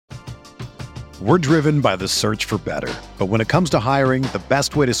We're driven by the search for better. But when it comes to hiring, the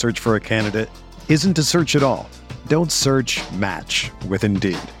best way to search for a candidate isn't to search at all. Don't search, match with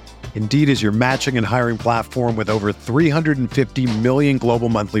Indeed. Indeed is your matching and hiring platform with over 350 million global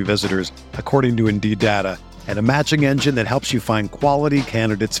monthly visitors, according to Indeed data, and a matching engine that helps you find quality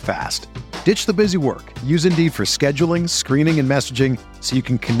candidates fast. Ditch the busy work. Use Indeed for scheduling, screening, and messaging so you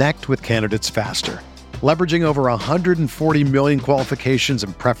can connect with candidates faster. Leveraging over 140 million qualifications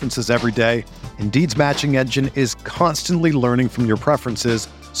and preferences every day, Indeed's matching engine is constantly learning from your preferences,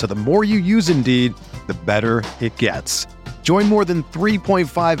 so the more you use Indeed, the better it gets. Join more than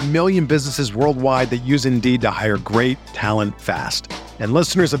 3.5 million businesses worldwide that use Indeed to hire great talent fast. And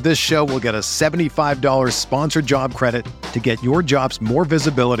listeners of this show will get a $75 sponsored job credit to get your jobs more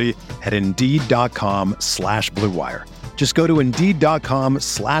visibility at Indeed.com/Blue Wire. Just go to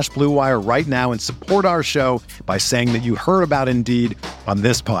Indeed.com/Blue Wire right now and support our show by saying that you heard about Indeed on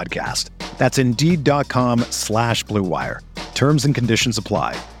this podcast. That's Indeed.com/Blue Wire. Terms and conditions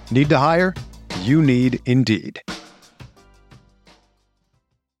apply. Need to hire? You need Indeed.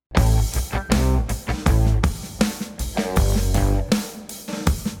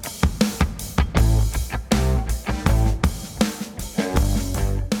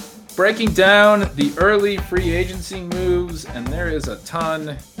 Breaking down the early free agency moves, and there is a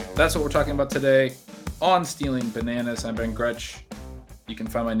ton. That's what we're talking about today on Stealing Bananas. I'm Ben Gretsch. You can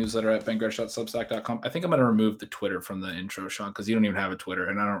find my newsletter at bengretsch.substack.com. I think I'm going to remove the Twitter from the intro, Sean, because you don't even have a Twitter,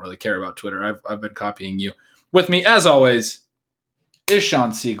 and I don't really care about Twitter. I've been copying you. With me, as always, is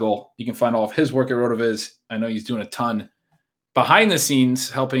Sean Siegel. You can find all of his work at RotoViz. I know he's doing a ton behind the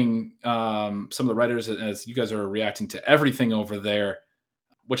scenes, helping some of the writers as you guys are reacting to everything over there,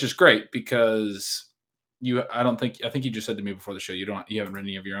 which is great because I think you just said to me before the show, you haven't read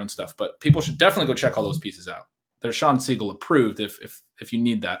any of your own stuff, but people should definitely go check all those pieces out. They're Sean Siegel approved if you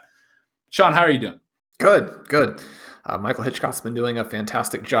need that. Sean, how are you doing? Good. Michael Hitchcock's been doing a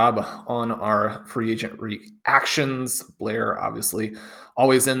fantastic job on our free agent reactions. Blair, obviously,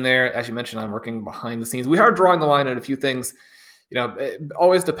 always in there. As you mentioned, I'm working behind the scenes. We are drawing the line on a few things. It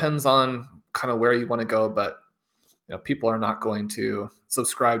always depends on kind of where you want to go, but people are not going to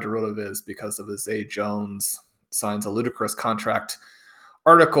subscribe to RotoViz because of the Zay Jones signs a ludicrous contract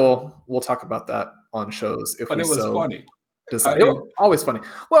article. We'll talk about that on shows. But it was funny. Always funny.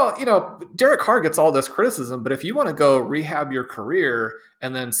 Well, Derek Carr gets all this criticism, but if you want to go rehab your career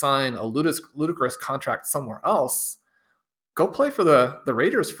and then sign a ludicrous contract somewhere else, go play for the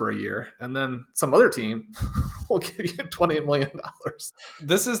Raiders for a year, and then some other team will give you $20 million.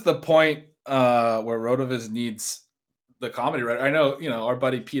 This is the point where RotoViz needs the comedy writer. I know, our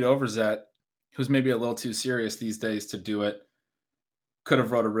buddy Pete Overzet, who's maybe a little too serious these days to do it, could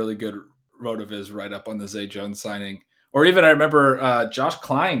have wrote a really good RotoViz write-up on the Zay Jones signing. Or even I remember Josh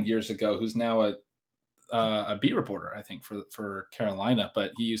Klein years ago, who's now a beat reporter, I think, for Carolina,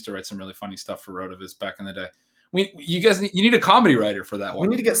 but he used to write some really funny stuff for RotoViz back in the day. You need a comedy writer for that one.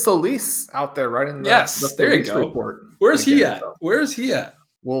 We need to get Solis out there writing the there you go. Report. Where's he at? Where's he at?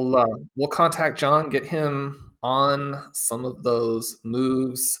 We'll contact John, get him on some of those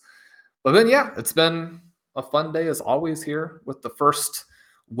moves. But then, it's been a fun day as always here with the first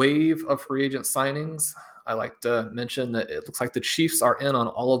wave of free agent signings. I like to mention that it looks like the Chiefs are in on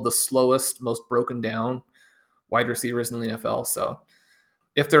all of the slowest, most broken down wide receivers in the NFL. So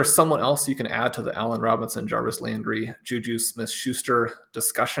if there's someone else you can add to the Allen Robinson, Jarvis Landry, Juju Smith-Schuster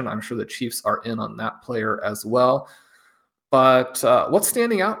discussion, I'm sure the Chiefs are in on that player as well. But what's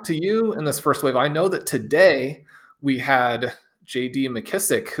standing out to you in this first wave? I know that today we had J.D.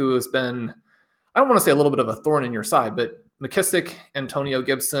 McKissic, who has been, I don't want to say a little bit of a thorn in your side, but McKissic, Antonio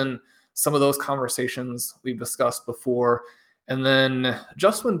Gibson, some of those conversations we've discussed before. And then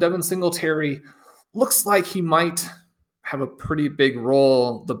just when Devin Singletary looks like he might have a pretty big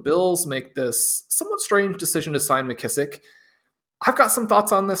role, the Bills make this somewhat strange decision to sign McKissic. I've got some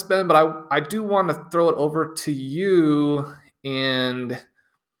thoughts on this, Ben, but I do want to throw it over to you and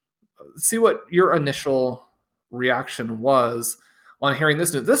see what your initial reaction was on hearing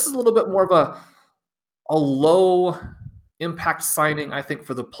this news. This is a little bit more of a low impact signing, I think,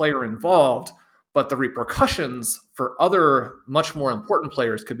 for the player involved, but the repercussions for other much more important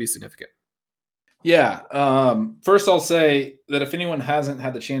players could be significant. Yeah. First, I'll say that if anyone hasn't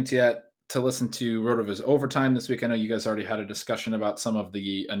had the chance yet to listen to RotoViz Overtime this week, I know you guys already had a discussion about some of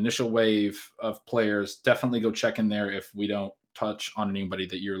the initial wave of players. Definitely go check in there if we don't touch on anybody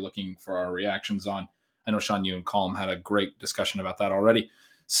that you're looking for our reactions on. I know, Sean, you and Colm had a great discussion about that already.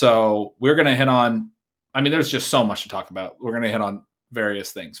 So we're going to hit on, there's just so much to talk about. We're going to hit on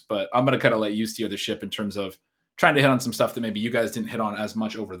various things, but I'm going to kind of let you steer the ship in terms of trying to hit on some stuff that maybe you guys didn't hit on as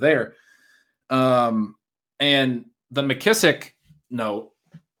much over there. And the McKissic note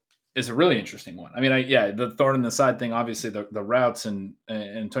is a really interesting one. I mean, the thorn in the side thing, obviously the routes and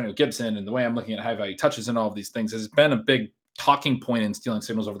Antonio Gibson and the way I'm looking at high value touches and all of these things has been a big talking point in stealing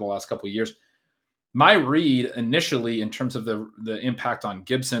signals over the last couple of years. My read initially in terms of the impact on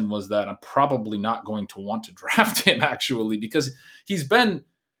Gibson was that I'm probably not going to want to draft him actually, because he's been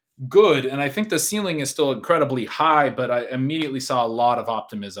good. And I think the ceiling is still incredibly high, but I immediately saw a lot of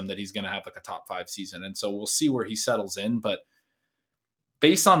optimism that he's going to have like a top 5 season. And so we'll see where he settles in. But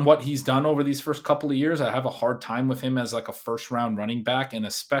based on what he's done over these first couple of years, I have a hard time with him as like a first round running back, and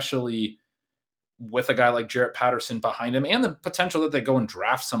especially with a guy like Jarrett Patterson behind him and the potential that they go and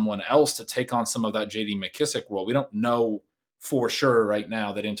draft someone else to take on some of that JD McKissic role. We don't know for sure right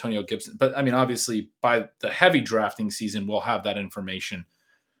now that Antonio Gibson, but I mean, obviously by the heavy drafting season, we'll have that information.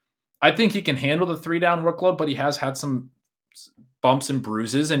 I think he can handle the 3-down workload, but he has had some bumps and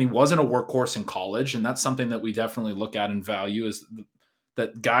bruises, and he wasn't a workhorse in college. And that's something that we definitely look at and value, is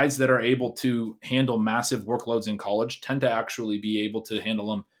that guys that are able to handle massive workloads in college tend to actually be able to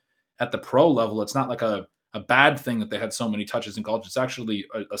handle them at the pro level. It's not like a bad thing that they had so many touches in college. It's actually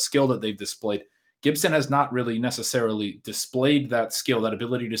a skill that they've displayed. Gibson has not really necessarily displayed that skill, that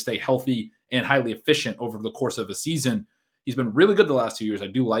ability to stay healthy and highly efficient over the course of a season. He's been really good the last 2 years. I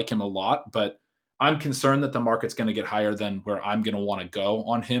do like him a lot, but I'm concerned that the market's going to get higher than where I'm going to want to go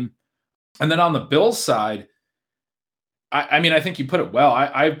on him. And then on the Bills side, I mean, I think you put it well.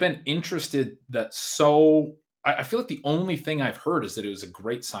 I've been interested that I feel like the only thing I've heard is that it was a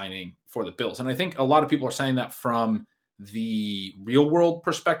great signing for the Bills. And I think a lot of people are saying that from the real world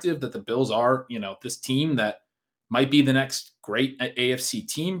perspective, that the Bills are, this team that might be the next great AFC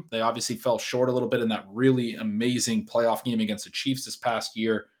team. They obviously fell short a little bit in that really amazing playoff game against the Chiefs this past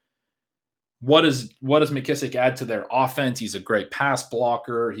year. What does McKissic add to their offense? He's a great pass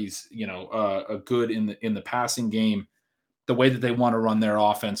blocker. He's, a good in the passing game. The way that they want to run their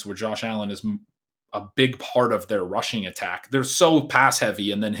offense, where Josh Allen is a big part of their rushing attack. They're so pass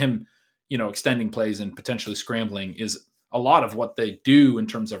heavy, and then him, extending plays and potentially scrambling is a lot of what they do in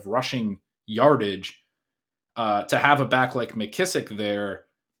terms of rushing yardage. To have a back like McKissic there,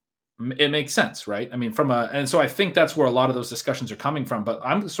 it makes sense, right? I mean, and so I think that's where a lot of those discussions are coming from. But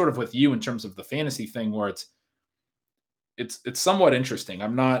I'm sort of with you in terms of the fantasy thing, where it's somewhat interesting.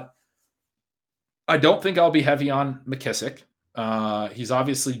 I don't think I'll be heavy on McKissic. He's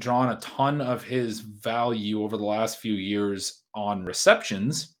obviously drawn a ton of his value over the last few years on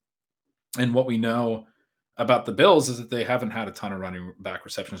receptions. And what we know about the Bills is that they haven't had a ton of running back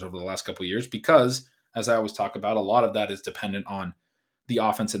receptions over the last couple of years because, as I always talk about, a lot of that is dependent on the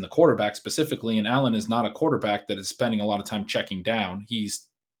offense and the quarterback specifically. And Allen is not a quarterback that is spending a lot of time checking down. He's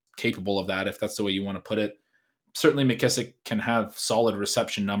capable of that, if that's the way you want to put it. Certainly McKissic can have solid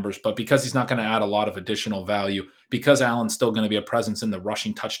reception numbers, but because he's not going to add a lot of additional value, because Allen's still going to be a presence in the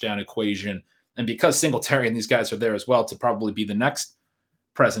rushing touchdown equation, and because Singletary and these guys are there as well to probably be the next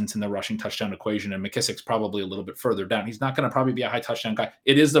presence in the rushing touchdown equation, and McKissic's probably a little bit further down, he's not going to probably be a high touchdown guy.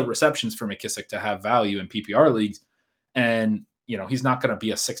 It is the receptions for McKissic to have value in PPR leagues, and he's not going to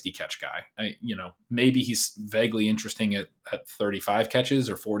be a 60 catch guy. Maybe he's vaguely interesting at 35 catches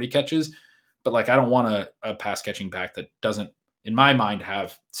or 40 catches. But I don't want a pass catching back that doesn't, in my mind,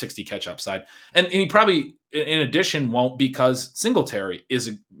 have 60 catch upside. And he probably, in addition, won't, because Singletary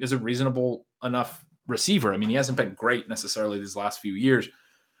is a reasonable enough receiver. I mean, he hasn't been great necessarily these last few years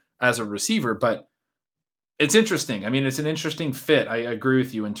as a receiver, but it's interesting. I mean, it's an interesting fit. I agree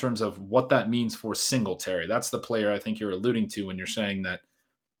with you in terms of what that means for Singletary. That's the player I think you're alluding to when you're saying that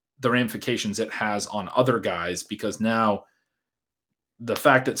the ramifications it has on other guys, because now the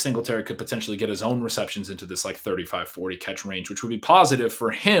fact that Singletary could potentially get his own receptions into this 35, 40 catch range, which would be positive for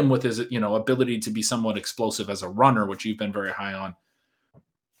him with his, ability to be somewhat explosive as a runner, which you've been very high on.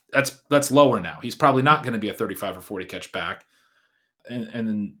 That's lower now. He's probably not going to be a 35 or 40 catch back.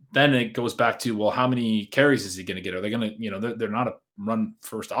 And then it goes back to, well, how many carries is he going to get? Are they going to, they're not a run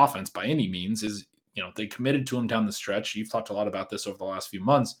first offense by any means. They committed to him down the stretch. You've talked a lot about this over the last few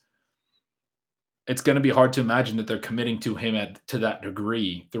months. It's going to be hard to imagine that they're committing to him to that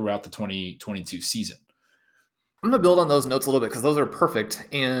degree throughout the 2022 season. I'm going to build on those notes a little bit because those are perfect,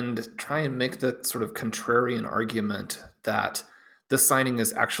 and try and make the sort of contrarian argument that this signing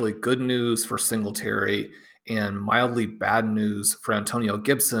is actually good news for Singletary and mildly bad news for Antonio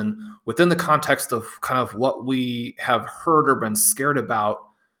Gibson within the context of kind of what we have heard or been scared about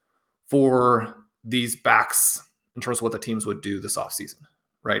for these backs in terms of what the teams would do this offseason.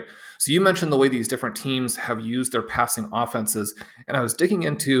 Right. So you mentioned the way these different teams have used their passing offenses. And I was digging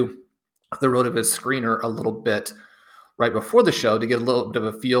into the RotoViz screener a little bit right before the show to get a little bit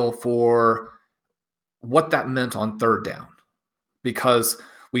of a feel for what that meant on third down, because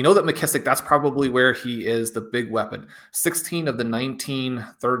we know that McKissic, that's probably where he is the big weapon. 16 of the 19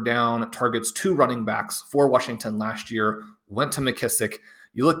 third down targets to running backs for Washington last year went to McKissic.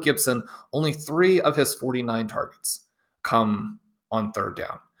 You look Gibson, only 3 of his 49 targets come on third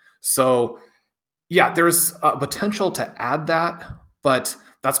down. So yeah, there's a potential to add that, but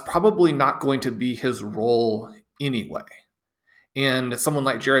that's probably not going to be his role anyway. And someone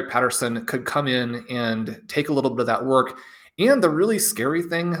like Jaret Patterson could come in and take a little bit of that work. And the really scary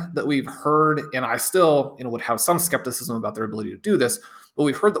thing that we've heard, and I still would have some skepticism about their ability to do this, but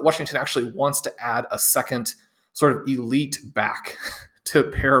we've heard that Washington actually wants to add a second sort of elite back to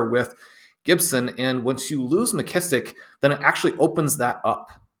pair with Gibson. And once you lose McKissic, then it actually opens that up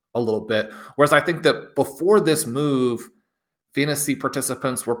a little bit. Whereas I think that before this move, fantasy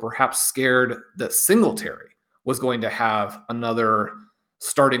participants were perhaps scared that Singletary was going to have another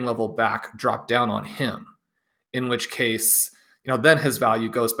starting level back drop down on him, in which case, then his value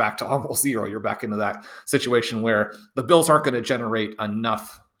goes back to almost zero. You're back into that situation where the Bills aren't going to generate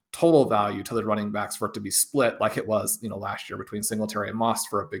enough total value to the running backs for it to be split like it was, last year between Singletary and Moss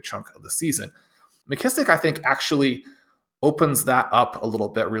for a big chunk of the season. McKissic, I think, actually opens that up a little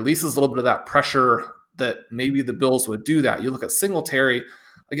bit, releases a little bit of that pressure that maybe the Bills would do that. You look at Singletary,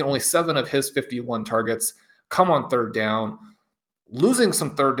 again, only 7 of his 51 targets come on third down. Losing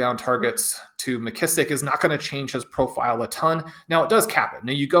some third down targets to McKissic is not going to change his profile a ton. Now, it does cap it.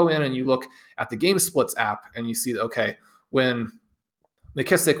 Now, you go in and you look at the Game Splits app and you see that, okay, when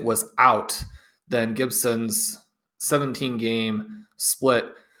McKissic was out, then Gibson's 17-game split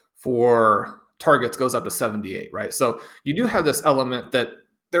for targets goes up to 78, right? So you do have this element that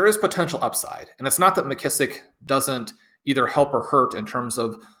there is potential upside. And it's not that McKissic doesn't either help or hurt in terms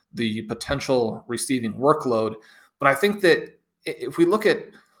of the potential receiving workload. But I think that if we look at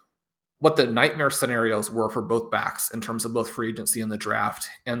what the nightmare scenarios were for both backs in terms of both free agency and the draft,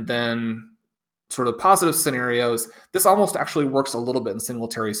 and then sort of positive scenarios, this almost actually works a little bit in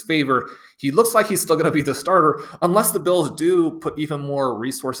Singletary's favor. He looks like he's still going to be the starter unless the Bills do put even more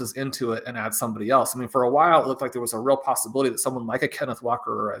resources into it and add somebody else. I mean, for a while, it looked like there was a real possibility that someone like a Kenneth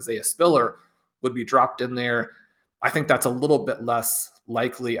Walker or Isaiah Spiller would be dropped in there. I think that's a little bit less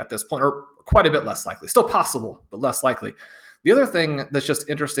likely at this point, or quite a bit less likely. Still possible, but less likely. The other thing that's just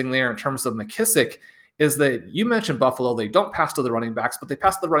interesting there in terms of McKissic is that you mentioned Buffalo. They don't pass to the running backs, but they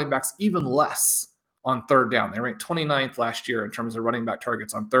pass to the running backs even less on third down. They ranked 29th last year in terms of running back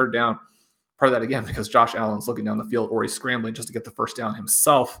targets on third down. Part of that, again, because Josh Allen's looking down the field or he's scrambling just to get the first down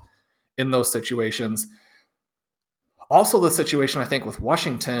himself in those situations. Also, the situation, I think, with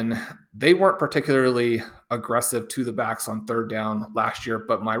Washington, they weren't particularly aggressive to the backs on third down last year,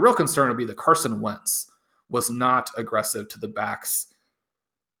 but my real concern would be that Carson Wentz was not aggressive to the backs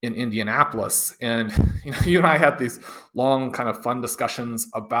in Indianapolis. And you and I had these long kind of fun discussions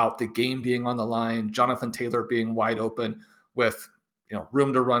about the game being on the line, Jonathan Taylor being wide open with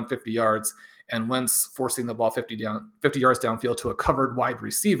room to run 50 yards, and Wentz forcing the ball 50 yards downfield to a covered wide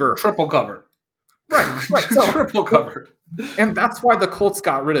receiver. Triple covered. Right. So, triple covered. And that's why the Colts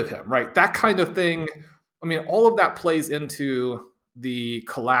got rid of him, right? That kind of thing. I mean, all of that plays into the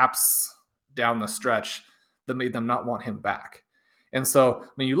collapse down the stretch that made them not want him back. And so, I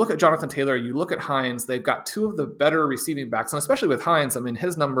mean, you look at Jonathan Taylor, you look at Hines, they've got 2 of the better receiving backs. And especially with Hines, I mean,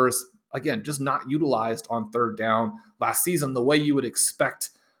 his numbers, again, just not utilized on third down last season the way you would expect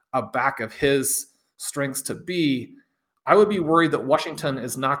a back of his strengths to be. I would be worried that Washington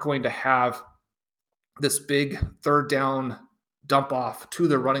is not going to have this big third down dump off to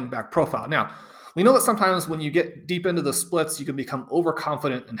the running back profile. Now, we know that sometimes when you get deep into the splits, you can become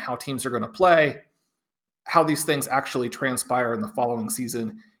overconfident in how teams are going to play. How these things actually transpire in the following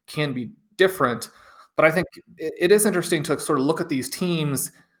season can be different. But I think it is interesting to sort of look at these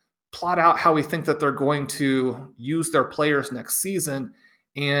teams, plot out how we think that they're going to use their players next season.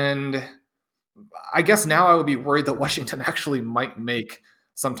 And I guess now I would be worried that Washington actually might make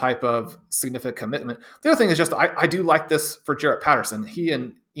some type of significant commitment. The other thing is just I do like this for Jaret Patterson. He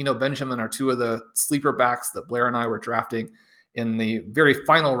and Benjamin are 2 of the sleeper backs that Blair and I were drafting in the very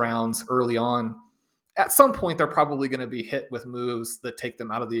final rounds early on. At some point, they're probably going to be hit with moves that take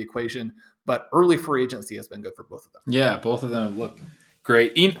them out of the equation. But early free agency has been good for both of them. Yeah, both of them look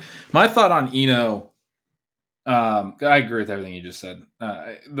great. My thought on Eno, I agree with everything you just said.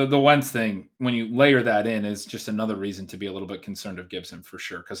 The Wentz thing, when you layer that in, is just another reason to be a little bit concerned of Gibson for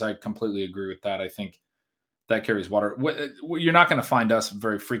sure, because I completely agree with that. I think that carries water. You're not going to find us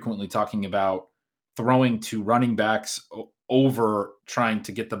very frequently talking about throwing to running backs over trying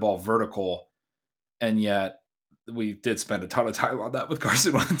to get the ball vertical. And yet we did spend a ton of time on that with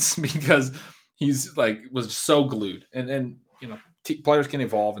Carson Wentz because He's like was so glued, and players can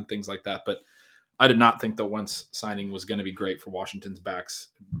evolve and things like that. But I did not think the Wentz signing was going to be great for Washington's backs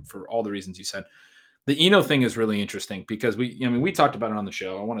for all the reasons you said. The Eno thing is really interesting because we talked about it on the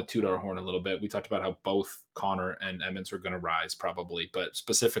show. I want to toot our horn a little bit. We talked about how both Connor and Edmonds were going to rise probably, but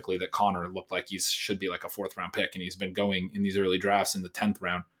specifically that Connor looked like he should be like a 4th round pick, and he's been going in these early drafts in the 10th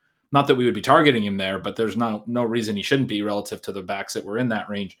round. Not that we would be targeting him there, but there's no reason he shouldn't be relative to the backs that were in that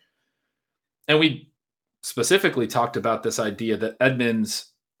range. And we specifically talked about this idea that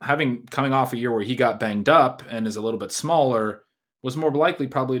Edmonds, coming off a year where he got banged up and is a little bit smaller, was more likely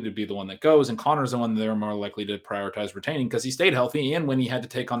probably to be the one that goes, and Connor's the one they're more likely to prioritize retaining because he stayed healthy, and when he had to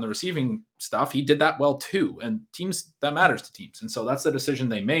take on the receiving stuff, he did that well too, and teams, that matters to teams. And so that's the decision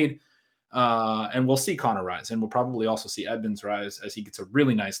they made, and we'll see Connor rise, and we'll probably also see Edmonds rise as he gets a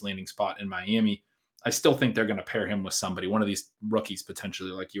really nice landing spot in Miami. I still think they're going to pair him with somebody, one of these rookies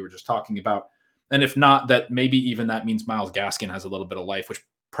potentially, like you were just talking about, and if not, that maybe even that means Myles Gaskin has a little bit of life, which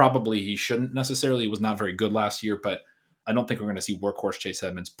probably he shouldn't necessarily. He was not very good last year, but I don't think we're going to see workhorse Chase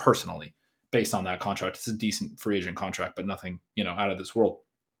Edmonds personally based on that contract. It's a decent free agent contract, but nothing, out of this world.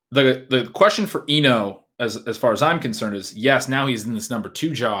 The question for Eno, as far as I'm concerned, is yes, now he's in this number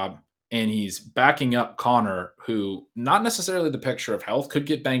 2 job and he's backing up Connor, who not necessarily the picture of health, could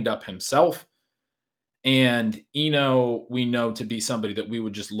get banged up himself. And Eno, we know to be somebody that we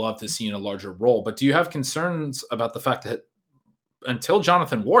would just love to see in a larger role. But do you have concerns about the fact that until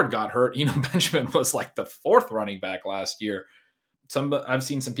Jonathan Ward got hurt, Benjamin was like the 4th running back last year? I've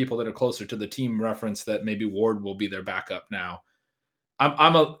seen some people that are closer to the team reference that maybe Ward will be their backup now.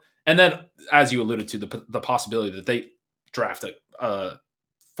 And then as you alluded to, the possibility that they draft a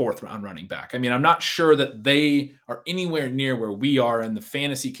 4th round running back. I mean, I'm not sure that they are anywhere near where we are in the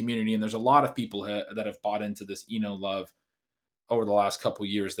fantasy community. And there's a lot of people that have bought into this Eno love over the last couple of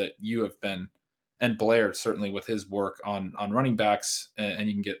years that you have been, and Blair certainly with his work on running backs, and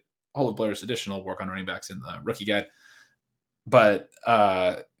you can get all of Blair's additional work on running backs in the rookie guide. But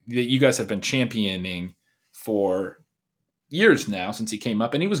you guys have been championing for years now since he came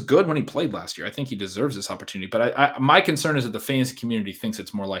up, and he was good when he played last year. I think he deserves this opportunity. But my concern is that the fantasy community thinks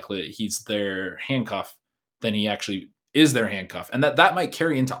it's more likely that he's their handcuff than he actually is their handcuff, and that might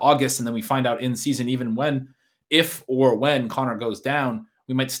carry into August, and then we find out in season, even if when Connor goes down,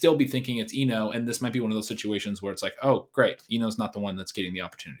 we might still be thinking it's Eno, and this might be one of those situations where it's like, oh, great, Eno's not the one that's getting the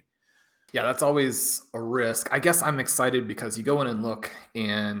opportunity. Yeah, that's always a risk. I guess I'm excited because you go in and look,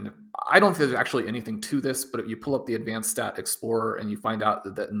 and I don't think there's actually anything to this, but if you pull up the Advanced Stat Explorer and you find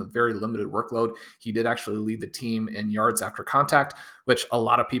out that in the very limited workload, he did actually lead the team in yards after contact, which a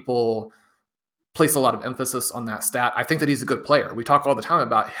lot of people place a lot of emphasis on that stat. I think that he's a good player. We talk all the time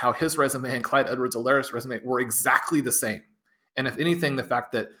about how his resume and Clyde Edwards-Helaire's resume were exactly the same. And if anything, the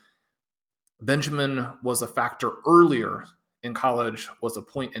fact that Benjamin was a factor earlier in college was a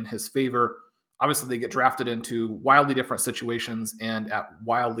point in his favor. Obviously, they get drafted into wildly different situations and at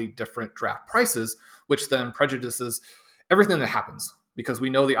wildly different draft prices, which then prejudices everything that happens, because we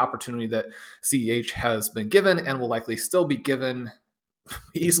know the opportunity that CEH has been given and will likely still be given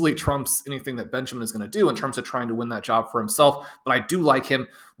easily trumps anything that Benjamin is going to do in terms of trying to win that job for himself. But I do like him.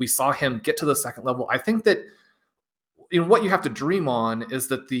 We saw him get to the 2nd level. I think that what you have to dream on is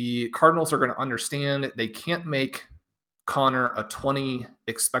that the Cardinals are going to understand they can't make Connor a 20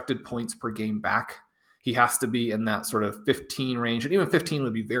 expected points per game back. He has to be in that sort of 15 range, and even 15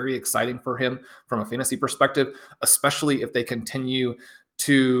 would be very exciting for him from a fantasy perspective, especially if they continue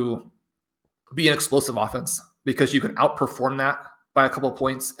to be an explosive offense, because you can outperform that by a couple of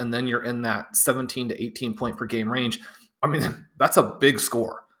points, and then you're in that 17 to 18 point per game range. I mean, that's a big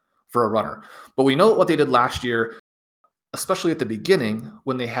score for a runner. But we know what they did last year, especially at the beginning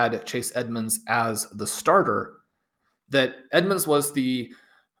when they had Chase Edmonds as the starter, that Edmonds was the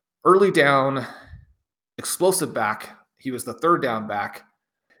early down explosive back. He was the 3rd down back.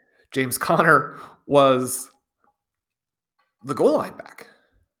 James Conner was the goal line back,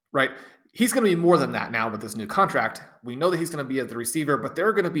 right? He's going to be more than that now with this new contract. We know that he's going to be at the receiver, but there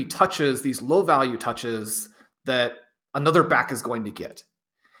are going to be touches, these low value touches that another back is going to get.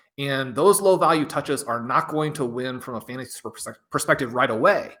 And those low value touches are not going to win from a fantasy perspective right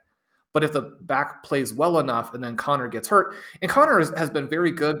away. But if the back plays well enough and then Connor gets hurt, and Connor has been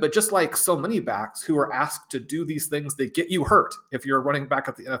very good, but just like so many backs who are asked to do these things, they get you hurt. If you're a running back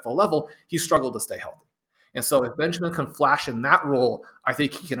at the NFL level, he struggled to stay healthy. And so if Benjamin can flash in that role, I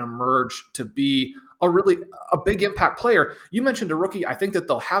think he can emerge to be a big impact player. You mentioned a rookie. I think that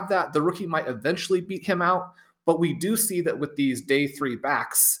they'll have that. The rookie might eventually beat him out, but we do see that with these day 3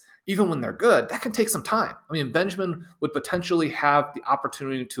 backs, even when they're good, that can take some time. I mean, Benjamin would potentially have the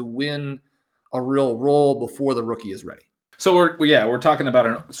opportunity to win a real role before the rookie is ready. So we're talking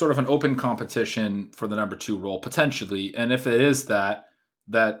about sort of an open competition for the number 2 role potentially. And if it is that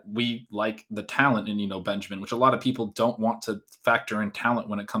we like the talent in Eno Benjamin, which a lot of people don't want to factor in talent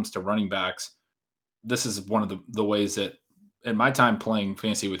when it comes to running backs. This is one of the ways that in my time playing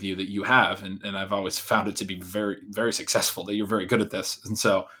fantasy with you that you have, and I've always found it to be very, very successful, that you're very good at this. And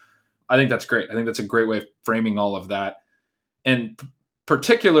so I think that's great. I think that's a great way of framing all of that. And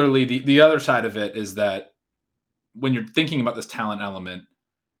particularly the other side of it is that when you're thinking about this talent element,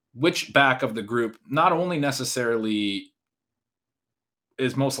 which back of the group not only necessarily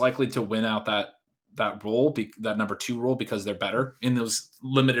is most likely to win out that role, that number 2 role, because they're better in those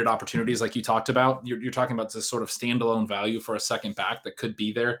limited opportunities like you talked about. You're talking about this sort of standalone value for a second back that could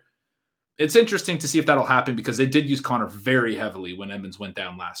be there. It's interesting to see if that'll happen because they did use Connor very heavily when Edmonds went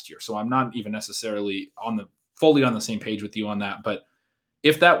down last year. So I'm not even necessarily fully on the same page with you on that. But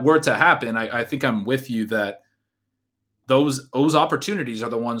if that were to happen, I think I'm with you that those opportunities are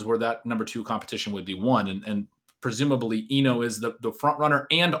the ones where that number 2 competition would be won. And presumably Eno is the front runner,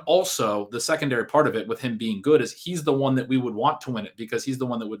 and also the secondary part of it with him being good is he's the one that we would want to win it because he's the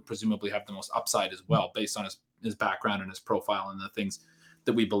one that would presumably have the most upside as well based on his background and his profile and the things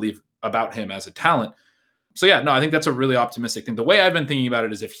that we believe about him as a talent. So yeah, no, I think that's a really optimistic thing. The way I've been thinking about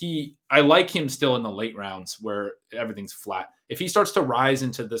it is I like him still in the late rounds where everything's flat. If he starts to rise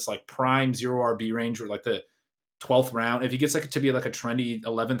into this like prime 0 RB range or like the 12th round, if he gets to be like a trendy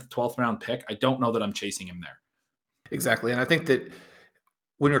 11th, 12th round pick, I don't know that I'm chasing him there. Exactly. And I think that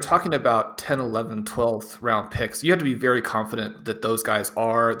when you're talking about 10, 11, 12th round picks, you have to be very confident that those guys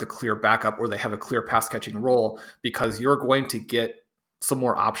are the clear backup or they have a clear pass catching role, because you're going to get some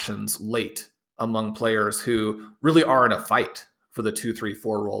more options late among players who really are in a fight for the 2, 3,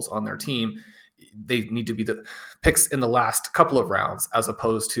 4 roles on their team. They need to be the picks in the last couple of rounds, as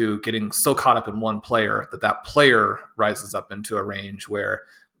opposed to getting so caught up in one player that player rises up into a range where,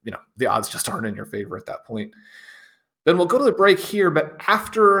 the odds just aren't in your favor at that point. Then we'll go to the break here, but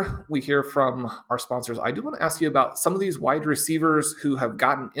after we hear from our sponsors, I do want to ask you about some of these wide receivers who have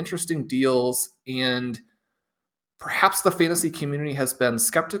gotten interesting deals, and perhaps the fantasy community has been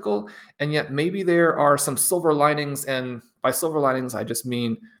skeptical, and yet maybe there are some silver linings, and by silver linings, I just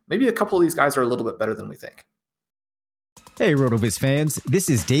mean maybe a couple of these guys are a little bit better than we think. Hey RotoViz fans, this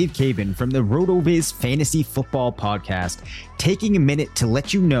is Dave Cabin from the RotoViz Fantasy Football Podcast, taking a minute to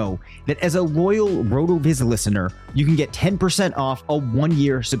let you know that as a loyal RotoViz listener, you can get 10% off a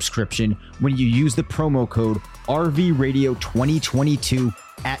 1-year subscription when you use the promo code RVRadio2022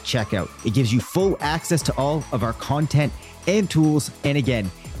 at checkout. It gives you full access to all of our content and tools, and again,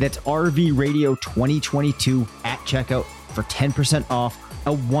 that's RVRadio2022 at checkout for 10% off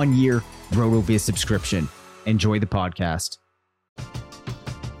a 1-year RotoViz subscription. Enjoy the podcast.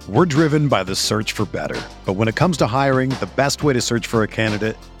 We're driven by the search for better. But when it comes to hiring, the best way to search for a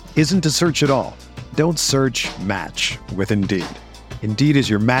candidate isn't to search at all. Don't search, match with Indeed. Indeed is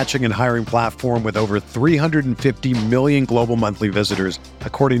your matching and hiring platform with over 350 million global monthly visitors,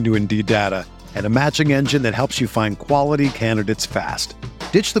 according to Indeed data, and a matching engine that helps you find quality candidates fast.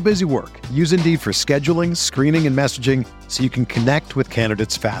 Ditch the busy work. Use Indeed for scheduling, screening, and messaging so you can connect with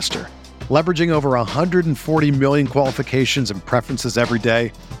candidates faster. Leveraging over 140 million qualifications and preferences every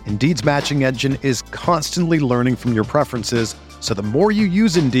day, Indeed's matching engine is constantly learning from your preferences, so the more you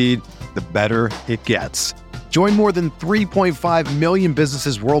use Indeed, the better it gets. Join more than 3.5 million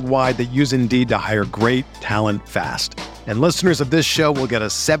businesses worldwide that use Indeed to hire great talent fast. And listeners of this show will get a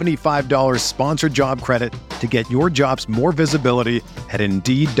 $75 sponsored job credit to get your jobs more visibility at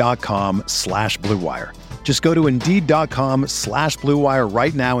Indeed.com/Blue Wire. Just go to Indeed.com/Blue Wire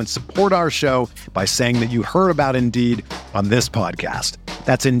right now and support our show by saying that you heard about Indeed on this podcast.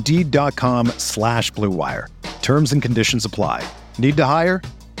 That's Indeed.com/Blue Wire. Terms and conditions apply. Need to hire?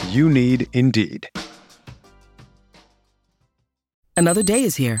 You need Indeed. Another day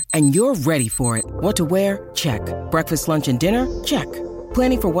is here, and you're ready for it. What to wear? Check. Breakfast, lunch, and dinner? Check.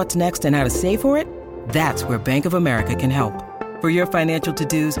 Planning for what's next and how to save for it? That's where Bank of America can help. For your financial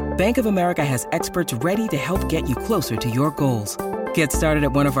to-dos, Bank of America has experts ready to help get you closer to your goals. Get started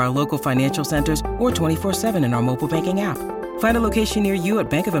at one of our local financial centers or 24/7 in our mobile banking app. Find a location near you at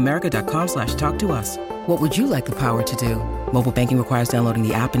bankofamerica.com/talktous. What would you like the power to do? Mobile banking requires downloading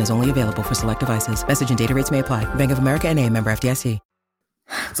the app and is only available for select devices. Message and data rates may apply. Bank of America N.A., member FDIC.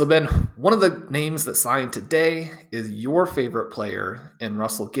 So Ben, one of the names that signed today is your favorite player in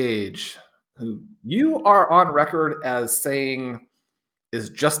Russell Gage, who you are on record as saying is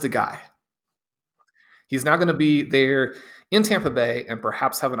just a guy. He's now going to be there in Tampa Bay and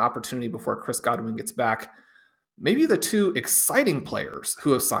perhaps have an opportunity before Chris Godwin gets back. maybe the two exciting players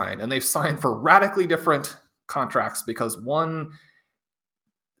who have signed, and they've signed for radically different contracts because one,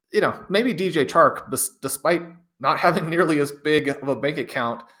 maybe DJ Chark, despite not having nearly as big of a bank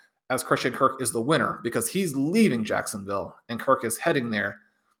account as Christian Kirk, is the winner because he's leaving Jacksonville and Kirk is heading there.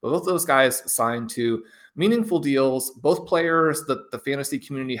 But both those guys signed to meaningful deals, both players that the fantasy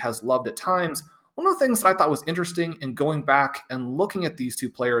community has loved at times. One of the things that I thought was interesting in going back and looking at these two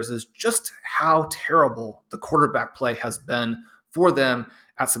players is just how terrible the quarterback play has been for them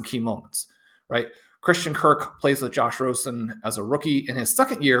at some key moments, right? Christian Kirk plays with Josh Rosen as a rookie in his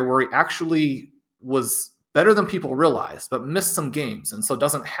second year, where he actually was better than people realized, but missed some games. And so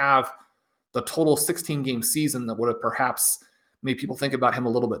doesn't have the total 16-game season that would have perhaps made people think about him a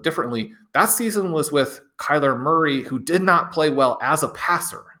little bit differently. That season was with Kyler Murray, who did not play well as a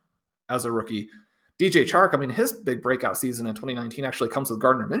passer as a rookie. DJ Chark, his big breakout season in 2019 actually comes with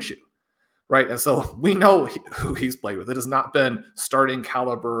Gardner Minshew, right? And so we know who he's played with. It has not been starting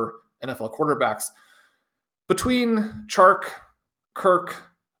caliber NFL quarterbacks. Between Chark, Kirk,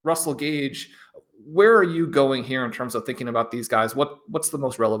 Russell Gage, where are you going here in terms of thinking about these guys? What's the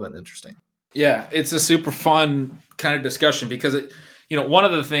most relevant and interesting? Yeah, it's a super fun kind of discussion because one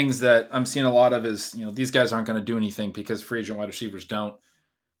of the things that I'm seeing a lot of is, these guys aren't going to do anything because free agent wide receivers don't.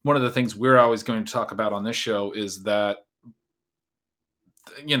 One of the things we're always going to talk about on this show is that,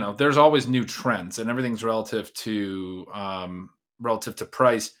 there's always new trends and everything's relative to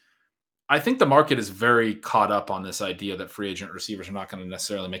price. I think the market is very caught up on this idea that free agent receivers are not going to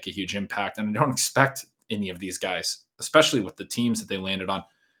necessarily make a huge impact. And I don't expect any of these guys, especially with the teams that they landed on.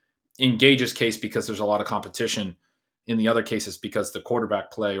 In Gage's case, because there's a lot of competition. In the other cases, because the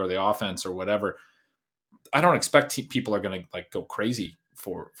quarterback play or the offense or whatever, I don't expect people are going to go crazy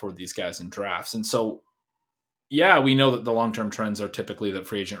for these guys in drafts. And so, yeah, we know that the long-term trends are typically that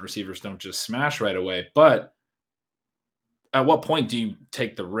free agent receivers don't just smash right away, but at what point do you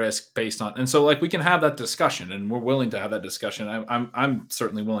take the risk based on, and so we can have that discussion and we're willing to have that discussion. I'm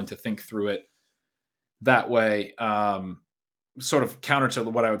certainly willing to think through it that way. Sort of counter to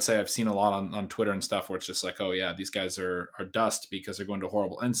what I would say I've seen a lot on Twitter and stuff where it's just oh yeah, these guys are dust because they're going to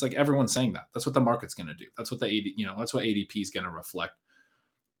horrible. And it's everyone's saying that. That's what the market's going to do. That's what that's what ADP is going to reflect.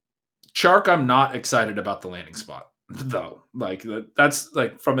 Chark, I'm not excited about the landing spot though. That's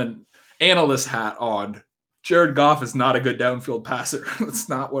from an analyst hat on. Jared Goff is not a good downfield passer. That's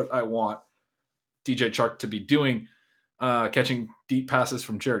not what I want DJ Chark to be doing, catching deep passes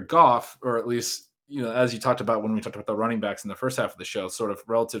from Jared Goff, or at least, as you talked about when we talked about the running backs in the first half of the show, sort of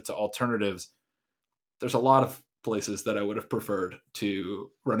relative to alternatives, there's a lot of places that I would have preferred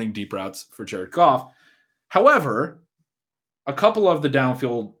to running deep routes for Jared Goff. However, a couple of the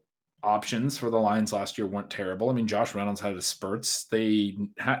downfield options for the Lions last year weren't terrible. Josh Reynolds had his spurts. They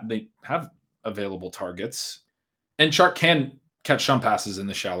have available targets, and Chark can catch some passes in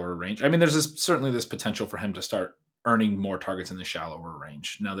the shallower range. There's certainly this potential for him to start earning more targets in the shallower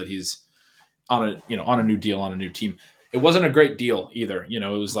range now that he's on a new deal on a new team. It wasn't a great deal either. It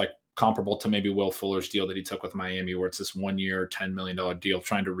was comparable to maybe Will Fuller's deal that he took with Miami, where it's this 1 year, $10 million deal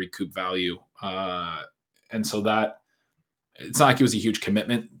trying to recoup value. And so that it's not it was a huge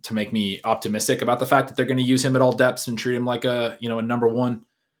commitment to make me optimistic about the fact that they're going to use him at all depths and treat him like a number one.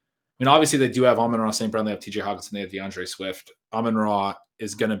 Obviously they do have Amon-Ra St. Brown, they have TJ Hawkinson, they have DeAndre Swift. Amon-Ra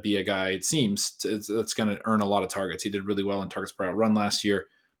is going to be a guy, it seems, that's going to earn a lot of targets. He did really well in targets per out run last year,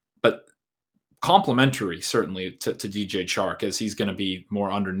 but complementary certainly to DJ Chark, as he's going to be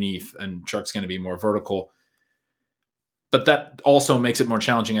more underneath and Chark's going to be more vertical. But that also makes it more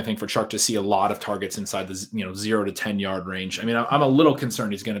challenging, I think, for Chark to see a lot of targets inside the 0 to 10 yard range. I'm a little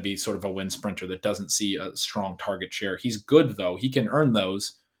concerned he's going to be sort of a wind sprinter that doesn't see a strong target share. He's good though; he can earn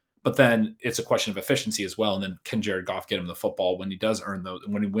those, but then it's a question of efficiency as well. And then can Jared Goff get him the football when he does earn those,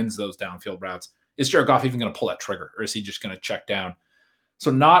 when he wins those downfield routes? Is Jared Goff even going to pull that trigger, or is he just going to check down?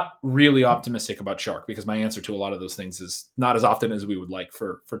 So not really optimistic about Chark, because my answer to a lot of those things is not as often as we would like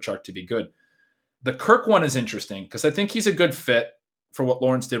for Chark to be good. The Kirk one is interesting because I think he's a good fit for what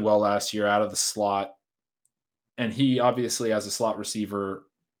Lawrence did well last year out of the slot. And he obviously, as a slot receiver,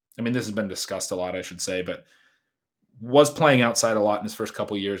 this has been discussed a lot, I should say, but was playing outside a lot in his first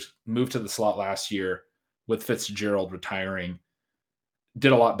couple of years, moved to the slot last year with Fitzgerald retiring,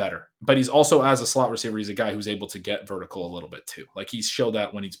 did a lot better. But he's also, as a slot receiver, he's a guy who's able to get vertical a little bit too. He's showed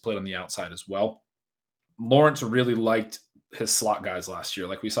that when he's played on the outside as well. Lawrence really liked his slot guys last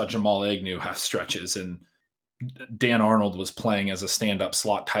year. We saw Jamal Agnew have stretches, and Dan Arnold was playing as a stand-up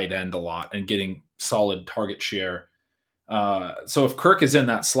slot tight end a lot and getting solid target share. So if Kirk is in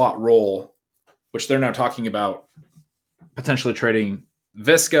that slot role, which they're now talking about potentially trading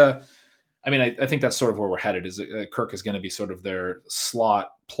Visca, I mean, I think that's sort of where we're headed, is Kirk is going to be sort of their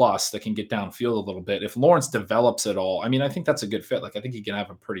slot plus that can get downfield a little bit. If Lawrence develops at all, I mean, I think that's a good fit. Like, I think he can have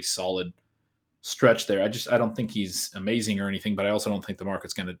a pretty solid stretch there. I don't think he's amazing or anything, but I also don't think the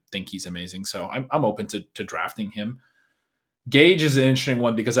market's going to think he's amazing. So I'm open to drafting him. Gage is an interesting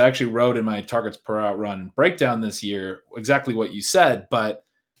one because I actually wrote in my targets per out run breakdown this year exactly what you said, but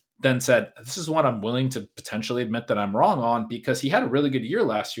then said, this is one I'm willing to potentially admit that I'm wrong on, because he had a really good year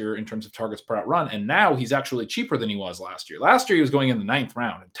last year in terms of targets per out run. And now he's actually cheaper than he was last year. Last year, he was going in the 9th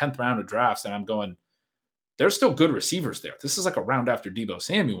round and 10th round of drafts. And I'm going, there's still good receivers there. This is like a round after Deebo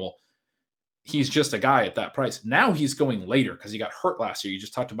Samuel. He's just a guy at that price. Now he's going later because he got hurt last year. You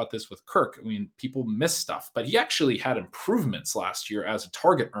just talked about this with Kirk. I mean, people miss stuff, but he actually had improvements last year as a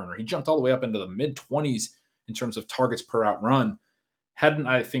target earner. He jumped all the way up into the mid 20s in terms of targets per out run. Hadn't,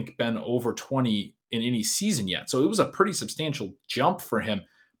 I think, been over 20 in any season yet. So it was a pretty substantial jump for him.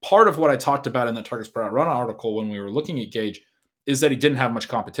 Part of what I talked about in the targets per out run article when we were looking at Gage is that he didn't have much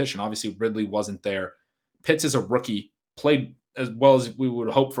competition. Obviously, Ridley wasn't there. Pitts is a rookie, played as well as we would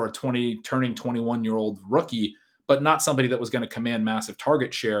hope for a turning 21-year-old rookie, but not somebody that was going to command massive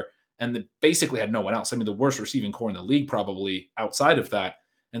target share, and that basically had no one else. I mean, the worst receiving core in the league probably outside of that.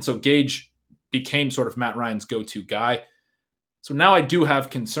 And so Gage became sort of Matt Ryan's go-to guy. So now I do have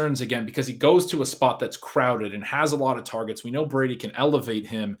concerns again because he goes to a spot that's crowded and has a lot of targets. We know Brady can elevate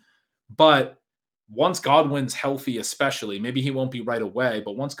him, but once Godwin's healthy, especially, maybe he won't be right away,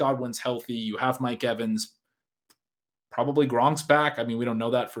 but once Godwin's healthy, you have Mike Evans, probably Gronk's back. I mean, we don't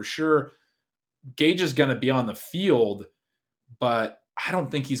know that for sure. Gage is going to be on the field, but I don't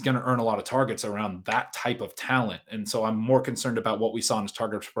think he's going to earn a lot of targets around that type of talent. And so I'm more concerned about what we saw in his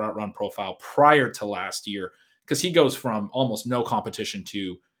targets per out run profile prior to last year, because he goes from almost no competition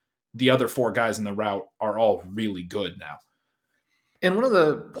to the other 4 guys in the route are all really good now. And one of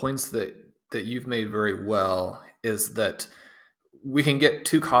the points that you've made very well is that we can get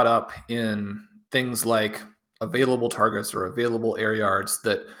too caught up in things like available targets or available air yards,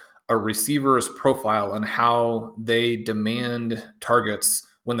 that a receiver's profile and how they demand targets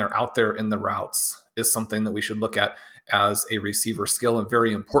when they're out there in the routes is something that we should look at as a receiver skill and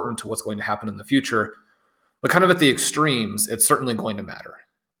very important to what's going to happen in the future. But kind of at the extremes, it's certainly going to matter.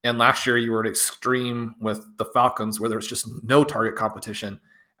 And last year you were at extreme with the Falcons where there's just no target competition.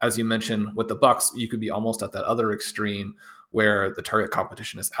 As you mentioned with the Bucs, you could be almost at that other extreme where the target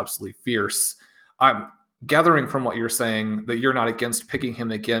competition is absolutely fierce. I'm gathering from what you're saying that you're not against picking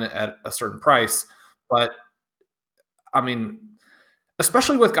him again at a certain price, but I mean,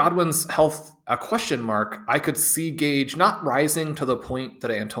 especially with Godwin's health a question mark, I could see Gage not rising to the point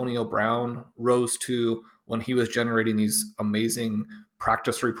that Antonio Brown rose to when he was generating these amazing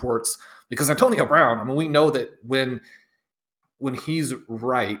practice reports, because Antonio Brown, I mean, we know that when he's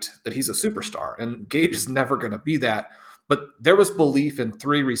right, that he's a superstar, and Gage is never going to be that. But there was belief in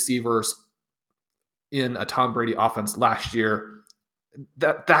 3 receivers in a Tom Brady offense last year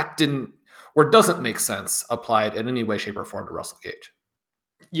that didn't, or doesn't make sense applied in any way, shape, or form to Russell Gage.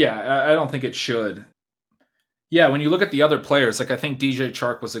 Yeah, I don't think it should. Yeah, when you look at the other players, like I think DJ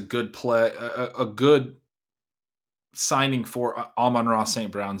Chark was a good play, a good signing for Amon-Ra St.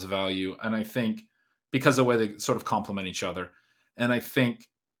 Brown's value. And I think because of the way they sort of complement each other. And I think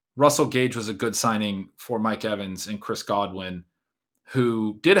Russell Gage was a good signing for Mike Evans and Chris Godwin,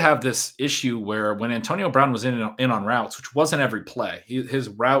 who did have this issue where when Antonio Brown was in on routes, which wasn't every play, his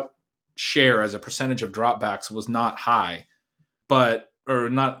route share as a percentage of dropbacks was not high, or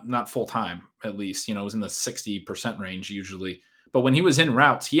not full time, at least, it was in the 60% range usually. But when he was in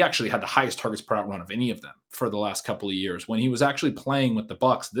routes, he actually had the highest targets per out run of any of them for the last couple of years. When he was actually playing with the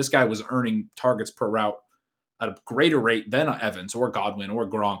Bucs, this guy was earning targets per route at a greater rate than Evans or Godwin or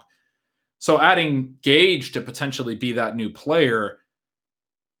Gronk. So adding Gage to potentially be that new player,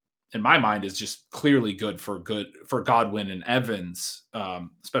 in my mind, is just clearly good for Godwin and Evans,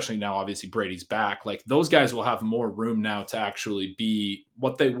 especially now, obviously, Brady's back. Like, those guys will have more room now to actually be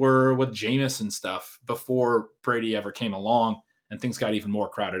what they were with Jameis and stuff before Brady ever came along and things got even more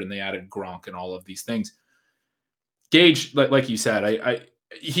crowded and they added Gronk and all of these things. Gage, like you said,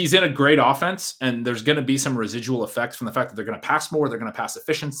 he's in a great offense, and there's going to be some residual effects from the fact that they're going to pass more, they're going to pass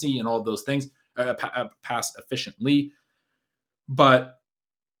efficiency and all of those things, pass efficiently. But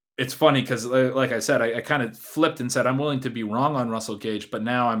it's funny because, like I said, I kind of flipped and said I'm willing to be wrong on Russell Gage, but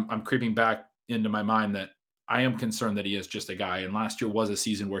now I'm creeping back into my mind that I am concerned that he is just a guy. And last year was a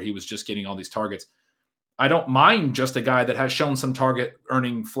season where he was just getting all these targets. I don't mind just a guy that has shown some target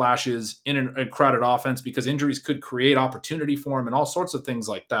earning flashes in a crowded offense, because injuries could create opportunity for him and all sorts of things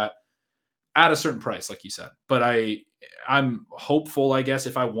like that. at a certain price, like you said. But I'm hopeful, I guess,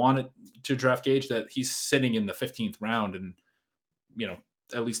 if I wanted to draft Gage, that he's sitting in the 15th round and,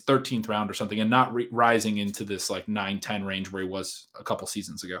 at least 13th round or something, and not rising into this like 9-10 range where he was a couple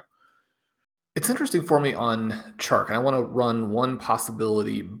seasons ago. It's interesting for me on Chark, and I want to run one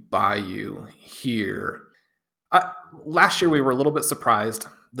possibility by you here. Last year, we were a little bit surprised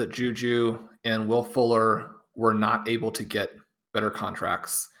that Juju and Will Fuller were not able to get better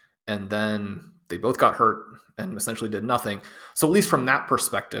contracts, and then they both got hurt and essentially did nothing. So at least from that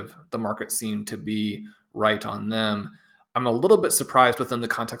perspective, the market seemed to be right on them. I'm a little bit surprised within the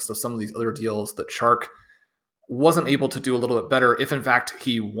context of some of these other deals that Chark wasn't able to do a little bit better, if in fact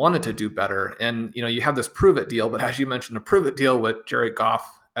he wanted to do better. And, you have this prove it deal, but as you mentioned, a prove it deal with Jared Goff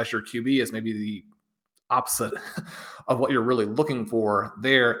as your QB is maybe the opposite of what you're really looking for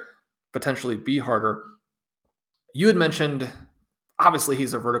there, potentially be harder. You had mentioned, obviously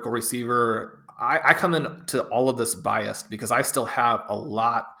he's a vertical receiver. I come into all of this biased because I still have a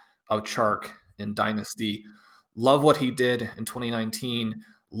lot of Chark in Dynasty. Love what he did in 2019.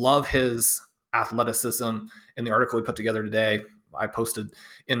 Love his athleticism. In the article we put together today, I posted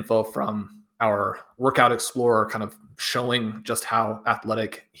info from our Workout Explorer kind of showing just how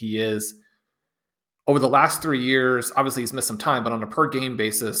athletic he is. Over the last 3 years, obviously he's missed some time, but on a per game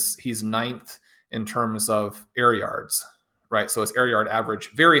basis, he's 9th in terms of air yards, right? So his air yard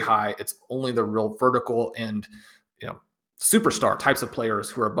average, very high. It's only the real vertical and, superstar types of players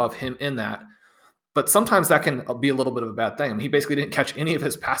who are above him in that. But sometimes that can be a little bit of a bad thing. I mean, he basically didn't catch any of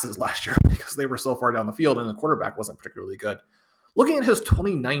his passes last year because they were so far down the field and the quarterback wasn't particularly good. Looking at his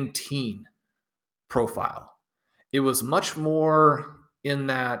 2019 profile, it was much more in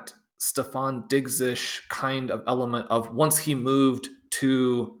that Stephon Diggs-ish kind of element of once he moved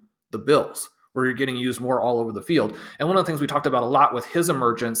to the Bills, where you're getting used more all over the field. And one of the things we talked about a lot with his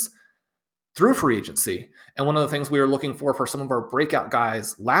emergence through free agency, and one of the things we were looking for some of our breakout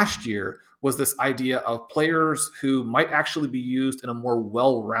guys last year, was this idea of players who might actually be used in a more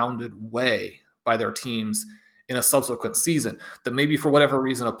well-rounded way by their teams in a subsequent season. That maybe for whatever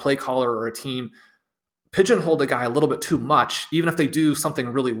reason, a play caller or a team pigeonholed a guy a little bit too much, even if they do something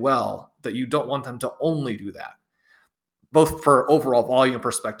really well, that you don't want them to only do that, both for overall volume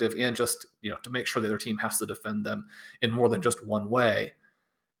perspective and just, to make sure that their team has to defend them in more than just one way.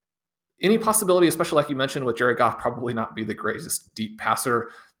 Any possibility, especially like you mentioned with Jared Goff, probably not be the greatest deep passer,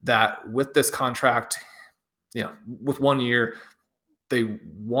 that with this contract, with 1 year, they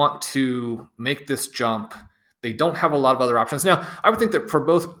want to make this jump. They don't have a lot of other options. Now, I would think that for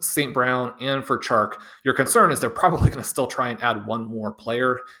both St. Brown and for Chark, your concern is they're probably going to still try and add one more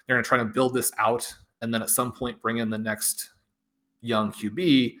player. They're going to try to build this out and then at some point bring in the next young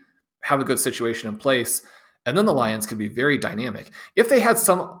QB, have a good situation in place, and then the Lions can be very dynamic. If they had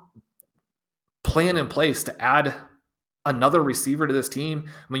some plan in place to add another receiver to this team,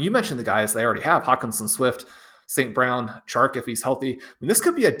 I mean, you mentioned the guys they already have, Hockenson, Swift, St. Brown, Chark, if he's healthy. I mean, this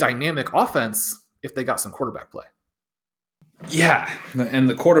could be a dynamic offense if they got some quarterback play. Yeah, and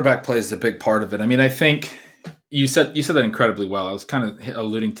the quarterback play is a big part of it. I mean, I think you said that incredibly well. I was kind of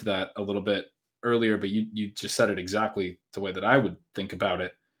alluding to that a little bit earlier, but you just said it exactly the way that I would think about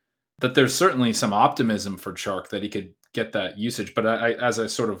it, that there's certainly some optimism for Chark that he could get that usage. But as I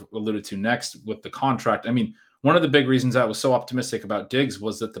sort of alluded to next with the contract, I mean, one of the big reasons I was so optimistic about Diggs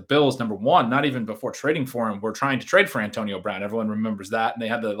was that the Bills, number one, not even before trading for him, were trying to trade for Antonio Brown. Everyone remembers that. And they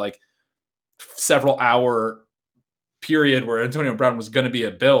had the several hour period where Antonio Brown was going to be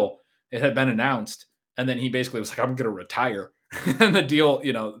a Bill. It had been announced. And then he basically was like, I'm going to retire. And the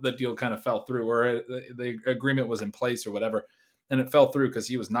deal kind of fell through, or the agreement was in place or whatever. And it fell through because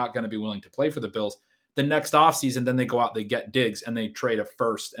he was not going to be willing to play for the Bills. The next offseason, then they go out, they get Diggs, and they trade a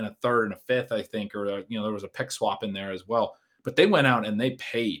first and a third and a fifth, I think, or there was a pick swap in there as well. But they went out and they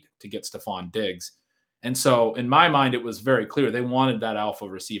paid to get Stephon Diggs. And so in my mind, it was very clear they wanted that alpha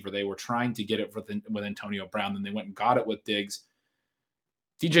receiver. They were trying to get it with Antonio Brown, then they went and got it with Diggs.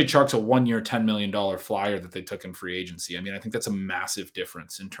 DJ Chark's a 1 year, $10 million flyer that they took in free agency. I mean, I think that's a massive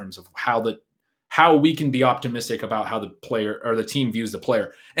difference in terms of how we can be optimistic about how the player or the team views the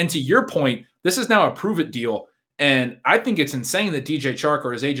player. And to your point, this is now a prove it deal. And I think it's insane that DJ Chark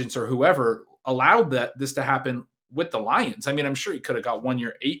or his agents or whoever allowed this to happen with the Lions. I mean, I'm sure he could have got 1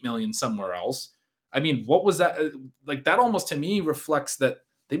 year, $8 million somewhere else. I mean, what was that? That almost to me reflects that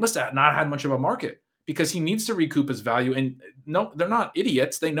they must have not had much of a market, because he needs to recoup his value. And no, they're not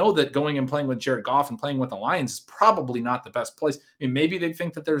idiots. They know that going and playing with Jared Goff and playing with the Lions is probably not the best place. I mean, maybe they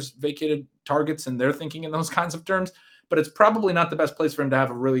think that there's vacated targets and they're thinking in those kinds of terms, but it's probably not the best place for him to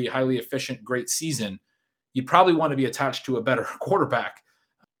have a really highly efficient, great season. You'd probably want to be attached to a better quarterback.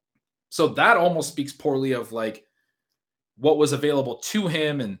 So that almost speaks poorly of like what was available to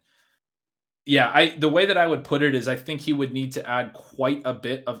him. And yeah, the way that I would put it is I think he would need to add quite a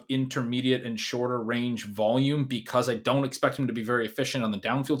bit of intermediate and shorter range volume, because I don't expect him to be very efficient on the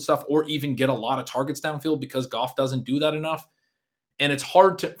downfield stuff or even get a lot of targets downfield, because Goff doesn't do that enough. And it's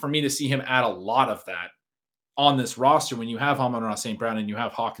hard for me to see him add a lot of that on this roster when you have Amon-Ra St. Brown and you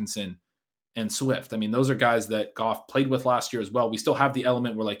have Hawkinson and Swift. I mean, those are guys that Goff played with last year as well. We still have the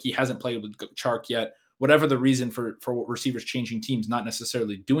element where like he hasn't played with Chark yet. Whatever the reason for receivers changing teams, not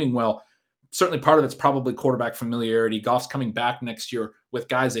necessarily doing well. Certainly part of it's probably quarterback familiarity. Goff's coming back next year with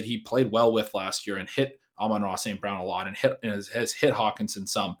guys that he played well with last year and hit Amon-Ra St. Brown a lot and has hit Hawkinson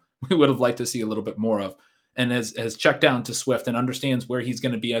some. We would have liked to see a little bit more of, and has checked down to Swift and understands where he's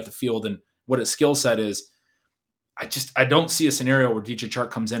going to be at the field and what his skill set is. I don't see a scenario where DJ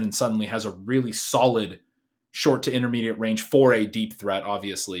Chark comes in and suddenly has a really solid short to intermediate range for a deep threat,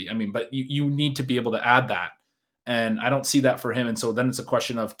 obviously. I mean, but you need to be able to add that. And I don't see that for him. And so then it's a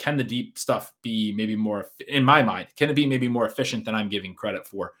question of, can the deep stuff be maybe more, in my mind, can it be maybe more efficient than I'm giving credit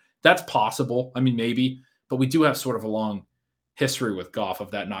for? That's possible. I mean, maybe, but we do have sort of a long history with Goff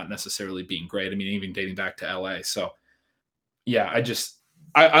of that not necessarily being great. I mean, even dating back to LA. So yeah,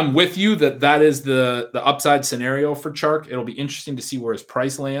 I'm with you that is the upside scenario for Chark. It'll be interesting to see where his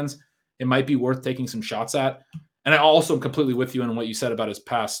price lands. It might be worth taking some shots at. And I also am completely with you on what you said about his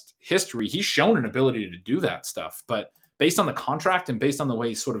past history. He's shown an ability to do that stuff, but based on the contract and based on the way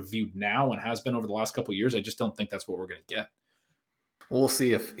he's sort of viewed now and has been over the last couple of years, I just don't think that's what we're going to get. We'll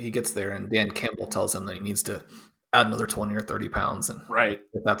see if he gets there and Dan Campbell tells him that he needs to add another 20 or 30 pounds. And right.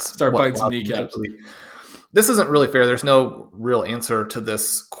 If that's start biting some kneecaps. This isn't really fair. There's no real answer to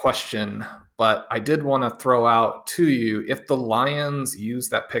this question, but I did want to throw out to you, if the Lions use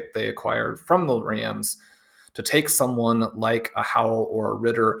that pick they acquired from the Rams to take someone like a Howell or a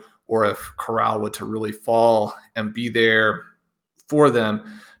Ritter, or if Corral would to really fall and be there for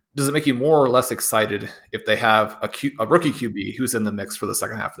them, does it make you more or less excited if they have a rookie QB who's in the mix for the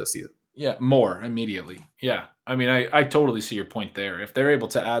second half of the season? Yeah, more immediately. Yeah. I mean, I totally see your point there. If they're able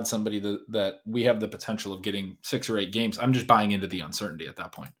to add somebody that we have the potential of getting 6 or 8 games, I'm just buying into the uncertainty at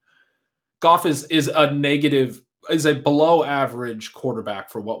that point. Goff is a below average quarterback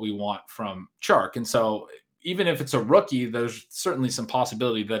for what we want from Chark. And so even if it's a rookie, there's certainly some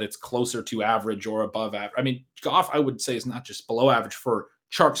possibility that it's closer to average or above average. I mean, Goff, I would say, is not just below average for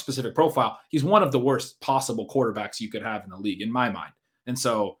Chark's specific profile. He's one of the worst possible quarterbacks you could have in the league, in my mind. And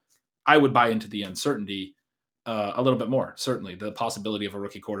so I would buy into the uncertainty a little bit more, certainly, the possibility of a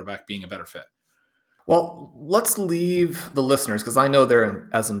rookie quarterback being a better fit. Well, let's leave the listeners, because I know they're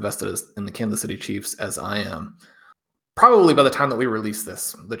as invested in the Kansas City Chiefs as I am. Probably by the time that we release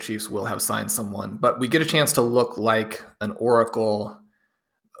this, the Chiefs will have signed someone, but we get a chance to look like an oracle.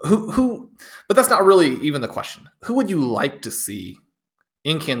 But that's not really even the question. Who would you like to see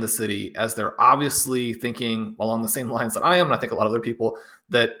in Kansas City, as they're obviously thinking along the same lines that I am, and I think a lot of other people,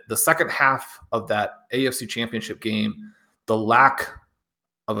 that the second half of that AFC Championship game, the lack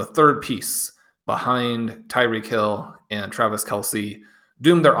of a third piece behind Tyreek Hill and Travis Kelce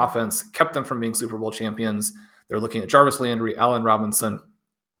doomed their offense, kept them from being Super Bowl champions. They're looking at Jarvis Landry, Allen Robinson,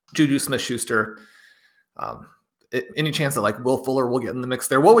 Juju Smith-Schuster. Any chance that like Will Fuller will get in the mix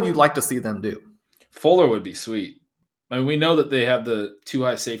there? What would you like to see them do? Fuller would be sweet. I mean, we know that they have the too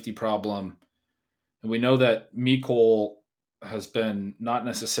high safety problem, and we know that Mecole has been not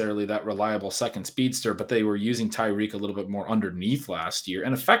necessarily that reliable second speedster, but they were using Tyreek a little bit more underneath last year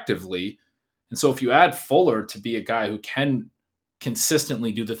and effectively. And so if you add Fuller to be a guy who can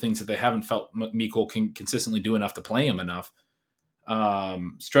consistently do the things that they haven't felt Mecole can consistently do enough to play him enough,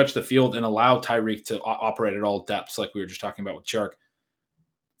 stretch the field and allow Tyreek to operate at all depths, like we were just talking about with Chark,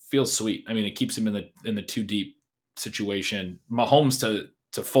 feels sweet. I mean, it keeps him in the too deep situation. Mahomes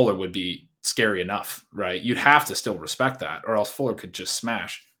to Fuller would be scary enough, right? You'd have to still respect that, or else Fuller could just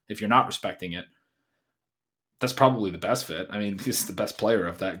smash. If you're not respecting it, that's probably the best fit. I mean, he's the best player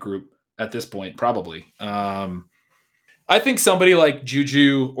of that group at this point, probably. I think somebody like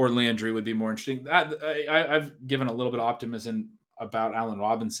Juju or Landry would be more interesting. I've given a little bit of optimism about Allen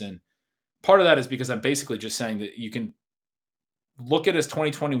Robinson. Part of that is because I'm basically just saying that you can look at his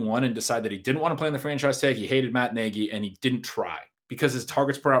 2021 and decide that he didn't want to play in the franchise tag. He hated Matt Nagy and he didn't try because his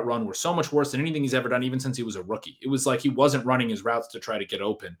targets per out run were so much worse than anything he's ever done, even since he was a rookie. It was like he wasn't running his routes to try to get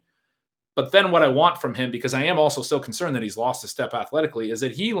open. But then what I want from him, because I am also still concerned that he's lost a step athletically, is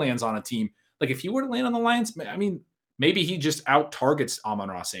that he lands on a team. Like if he were to land on the Lions, I mean, maybe he just out targets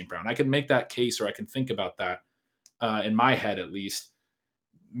Amon-Ra St. Brown. I can make that case, or I can think about that in my head at least.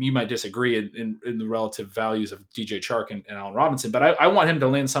 you might disagree in the relative values of DJ Chark and Allen Robinson, but I want him to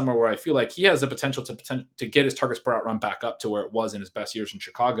land somewhere where I feel like he has the potential to get his targets per out run back up to where it was in his best years in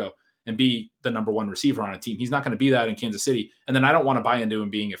Chicago and be the number one receiver on a team. He's not going to be that in Kansas City. And then I don't want to buy into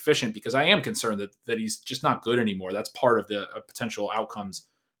him being efficient because I am concerned that he's just not good anymore. That's part of the potential outcomes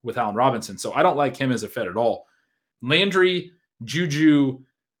with Allen Robinson. So I don't like him as a fit at all. Landry, Juju,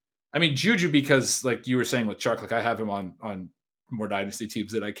 because like you were saying with Chark, like I have him on more dynasty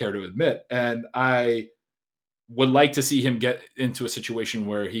teams than I care to admit. And I would like to see him get into a situation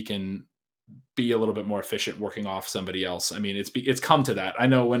where he can be a little bit more efficient working off somebody else. I mean, it's come to that. I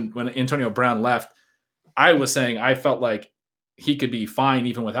know when Antonio Brown left, I was saying I felt like he could be fine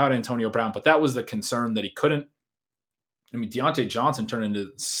even without Antonio Brown, but that was the concern that he couldn't. I mean, Deontay Johnson turned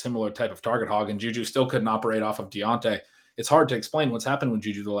into a similar type of target hog, and Juju still couldn't operate off of Deontay. It's hard to explain what's happened with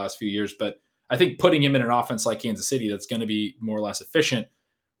Juju the last few years, but I think putting him in an offense like Kansas City that's going to be more or less efficient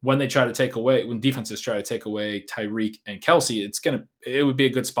when defenses try to take away Tyreek and Kelsey, it would be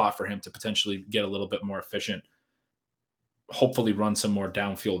a good spot for him to potentially get a little bit more efficient, hopefully run some more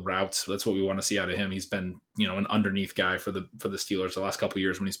downfield routes. That's what we want to see out of him. He's been, an underneath guy for the Steelers the last couple of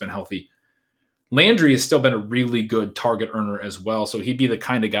years when he's been healthy. Landry has still been a really good target earner as well. So he'd be the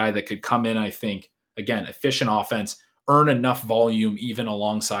kind of guy that could come in, I think, again, efficient offense, earn enough volume even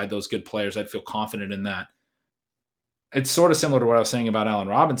alongside those good players. I'd feel confident in that. It's sort of similar to what I was saying about Allen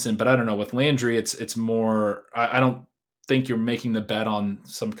Robinson, but I don't know. With Landry, it's more, I don't think you're making the bet on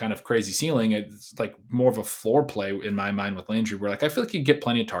some kind of crazy ceiling. It's like more of a floor play in my mind with Landry, where like I feel like he'd get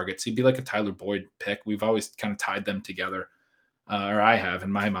plenty of targets. He'd be like a Tyler Boyd pick. We've always kind of tied them together, or I have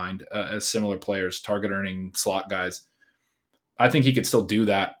in my mind, as similar players, target earning slot guys. I think he could still do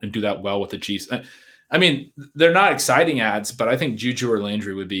that and do that well with the Chiefs. I mean, they're not exciting ads, but I think Juju or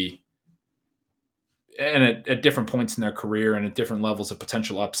Landry would be, and at different points in their career and at different levels of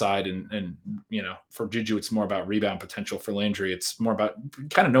potential upside. And for Juju, it's more about rebound potential. For Landry, it's more about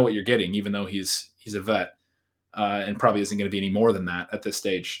kind of know what you're getting, even though he's a vet and probably isn't going to be any more than that at this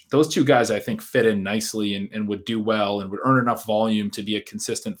stage. Those two guys, I think, fit in nicely and would do well and would earn enough volume to be a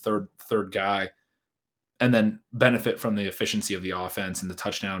consistent third guy, and then benefit from the efficiency of the offense and the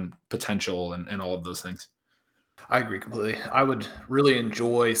touchdown potential and all of those things. I agree completely. I would really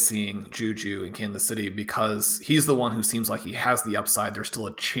enjoy seeing Juju in Kansas City because he's the one who seems like he has the upside. There's still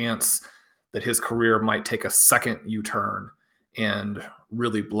a chance that his career might take a second U-turn and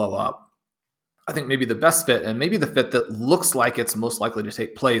really blow up. I think maybe the best fit, and maybe the fit that looks like it's most likely to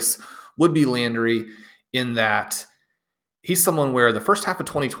take place, would be Landry, in that he's someone where the first half of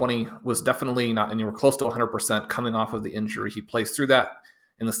 2020 was definitely not anywhere close to 100% coming off of the injury. He plays through that.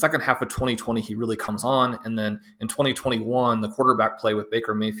 In the second half of 2020, he really comes on. And then in 2021, the quarterback play with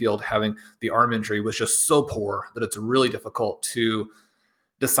Baker Mayfield having the arm injury was just so poor that it's really difficult to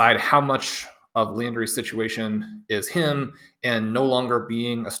decide how much of Landry's situation is him and no longer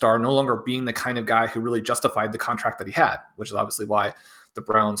being a star, no longer being the kind of guy who really justified the contract that he had, which is obviously why the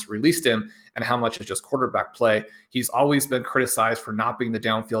Browns released him, and how much is just quarterback play. He's always been criticized for not being the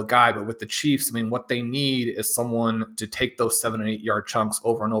downfield guy, but with the Chiefs, I mean, what they need is someone to take those 7 and 8 yard chunks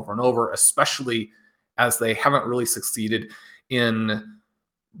over and over and over, especially as they haven't really succeeded in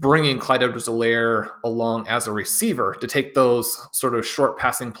bringing Clyde Edwards-Helaire along as a receiver to take those sort of short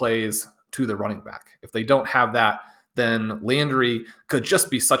passing plays to the running back. If they don't have that, then Landry could just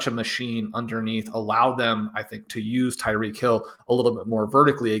be such a machine underneath, allow them, I think, to use Tyreek Hill a little bit more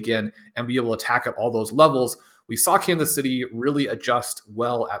vertically again and be able to attack at all those levels. We saw Kansas City really adjust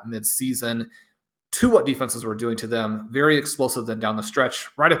well at midseason to what defenses were doing to them. Very explosive then down the stretch,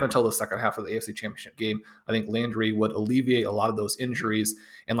 right up until the second half of the AFC Championship game. I think Landry would alleviate a lot of those injuries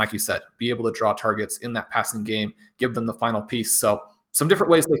and, like you said, be able to draw targets in that passing game, give them the final piece. So some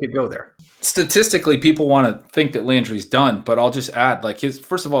different ways they could go there. Statistically, people want to think that Landry's done, but I'll just add, like, his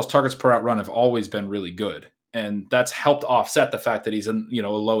targets per out run have always been really good. And that's helped offset the fact that he's a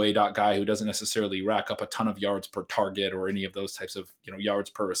low ADOT guy who doesn't necessarily rack up a ton of yards per target or any of those types of, yards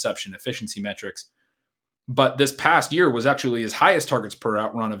per reception efficiency metrics. But this past year was actually his highest targets per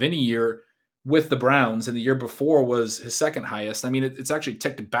out run of any year with the Browns. And the year before was his second highest. I mean, it's actually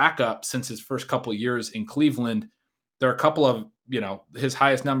ticked back up since his first couple of years in Cleveland. There are a couple of, his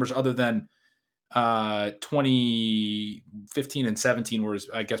highest numbers other than 2015 and 17 were,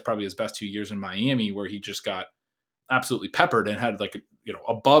 I guess, probably his best 2 years in Miami, where he just got absolutely peppered and had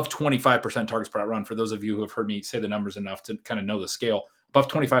above 25% targets per out run. For those of you who have heard me say the numbers enough to kind of know the scale, above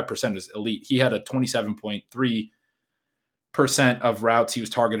 25% is elite. He had a 27.3% of routes he was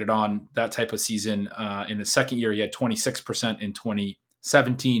targeted on that type of season. In his second year, he had 26% in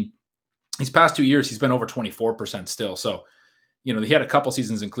 2017. These past 2 years, he's been over 24% still. So You know, he had a couple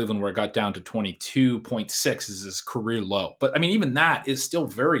seasons in Cleveland where it got down to 22.6 is his career low. But I mean, even that is still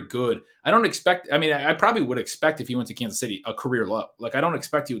very good. I probably would expect if he went to Kansas City a career low. Like, I don't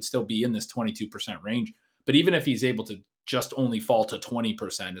expect he would still be in this 22% range. But even if he's able to just only fall to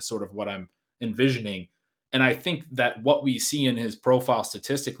 20% is sort of what I'm envisioning. And I think that what we see in his profile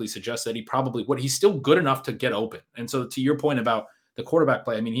statistically suggests that he's still good enough to get open. And so to your point about the quarterback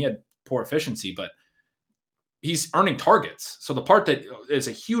play, I mean, he had poor efficiency, but he's earning targets. So the part that is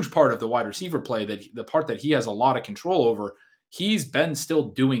a huge part of the wide receiver play, that the part that he has a lot of control over, he's been still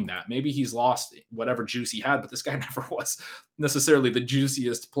doing that. Maybe he's lost whatever juice he had, but this guy never was necessarily the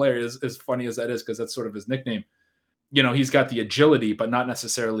juiciest player, as funny as that is, because that's sort of his nickname. You know, he's got the agility, but not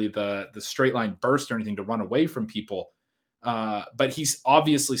necessarily the straight line burst or anything to run away from people. But he's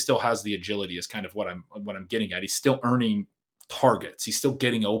obviously still has the agility is kind of what I'm getting at. He's still earning targets. He's still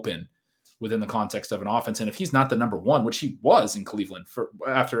getting open within the context of an offense. And if he's not the number one, which he was in Cleveland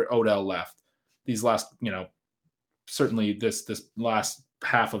after Odell left, these last, certainly this last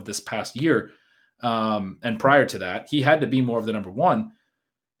half of this past year, and prior to that, he had to be more of the number one.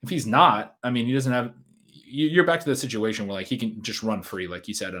 If he's not, I mean, he doesn't have. You're back to the situation where, like, he can just run free, like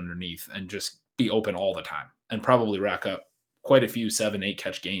you said, underneath and just be open all the time and probably rack up quite a few 7-8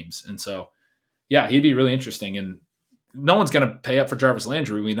 catch games. And so, yeah, he'd be really interesting. And no one's going to pay up for Jarvis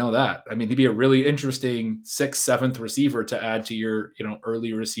Landry. We know that. I mean, he'd be a really interesting 6th, 7th receiver to add to your,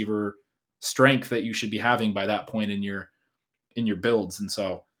 early receiver strength that you should be having by that point in your builds. And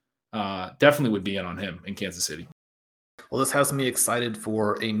so definitely would be in on him in Kansas City. Well, this has me excited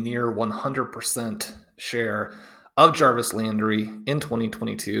for a near 100% share of Jarvis Landry in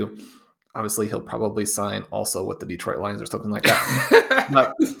 2022. Obviously, he'll probably sign also with the Detroit Lions or something like that.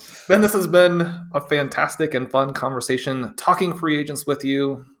 But Ben, this has been a fantastic and fun conversation talking free agents with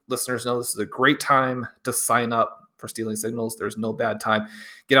you. Listeners know this is a great time to sign up for Stealing Signals. There's no bad time.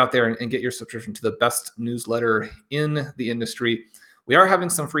 Get out there and get your subscription to the best newsletter in the industry. We are having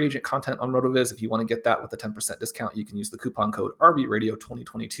some free agent content on RotoViz. If you want to get that with a 10% discount, you can use the coupon code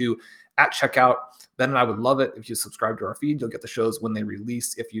RVRadio2022 at checkout. Ben and I would love it if you subscribe to our feed. You'll get the shows when they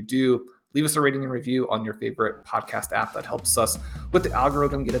release. If you do, leave us a rating and review on your favorite podcast app. That helps us with the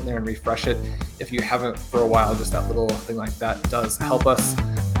algorithm. Get in there and refresh it. If you haven't for a while, just that little thing like that does help us.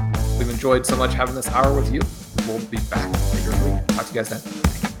 We've enjoyed so much having this hour with you. We'll be back later in the week. Talk to you guys then.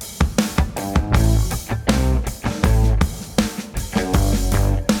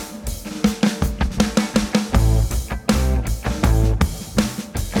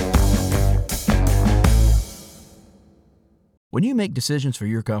 When you make decisions for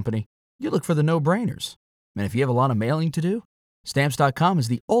your company, you look for the no-brainers. And if you have a lot of mailing to do, Stamps.com is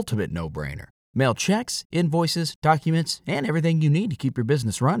the ultimate no-brainer. Mail checks, invoices, documents, and everything you need to keep your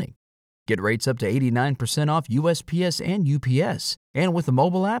business running. Get rates up to 89% off USPS and UPS. And with the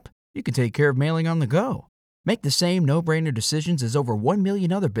mobile app, you can take care of mailing on the go. Make the same no-brainer decisions as over 1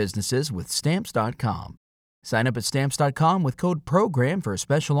 million other businesses with Stamps.com. Sign up at Stamps.com with code PROGRAM for a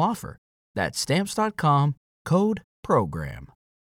special offer. That's Stamps.com, code PROGRAM.